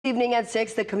Evening at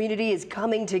 6, the community is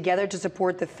coming together to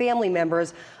support the family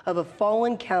members of a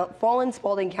fallen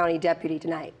Spalding County deputy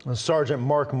tonight. Sergeant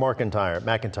Mark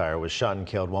McIntyre was shot and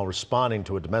killed while responding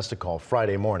to a domestic call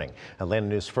Friday morning. Atlanta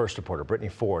News First reporter Brittany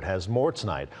Ford has more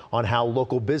tonight on how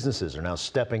local businesses are now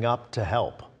stepping up to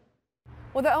help.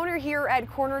 Well, the owner here at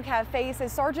Corner Cafe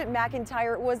says Sergeant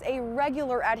McIntyre was a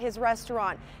regular at his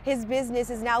restaurant. His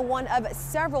business is now one of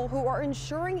several who are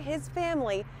ensuring his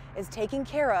family is taken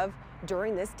care of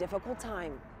during this difficult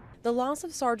time. The loss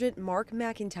of Sergeant Mark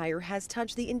McIntyre has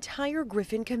touched the entire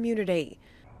Griffin community.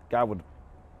 Guy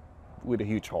with a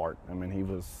huge heart. I mean, he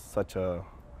was such a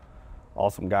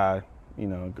awesome guy, you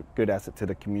know, good asset to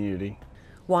the community.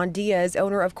 Juan Diaz,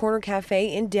 owner of Corner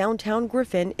Cafe in downtown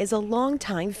Griffin, is a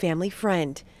longtime family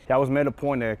friend. He always made a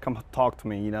point to come talk to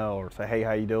me, you know, or say, hey,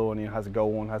 how you doing? You know, how's it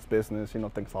going? How's business? You know,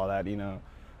 things like that, you know.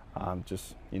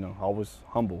 Just, you know, always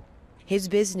humble. His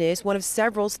business, one of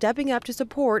several stepping up to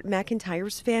support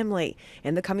McIntyre's family.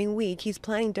 In the coming week, he's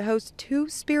planning to host 2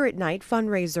 Spirit Night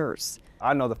fundraisers.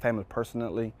 I know the family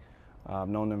personally. I've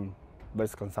known them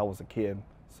basically since I was a kid.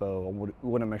 So we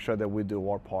want to make sure that we do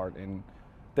our part, and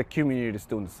the community is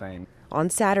doing the same. On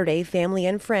Saturday, family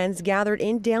and friends gathered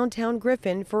in downtown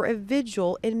Griffin for a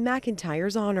vigil in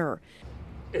McIntyre's honor.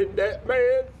 And that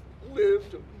man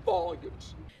lived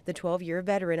volumes. The 12-year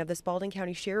veteran of the Spalding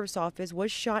County Sheriff's Office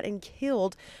was shot and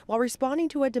killed while responding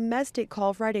to a domestic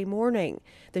call Friday morning.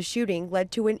 The shooting led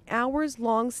to an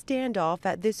hours-long standoff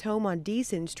at this home on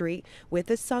Deason Street with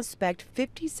the suspect,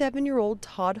 57-year-old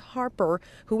Todd Harper,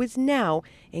 who is now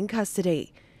in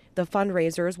custody. The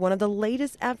fundraiser is one of the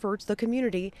latest efforts the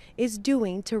community is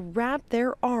doing to wrap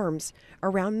their arms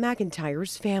around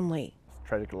McIntyre's family. It's a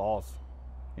tragic loss,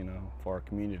 you know, for our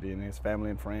community and his family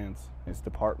and friends, his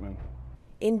department.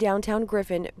 In downtown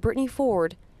Griffin, Brittany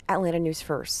Ford, Atlanta News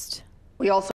First. We also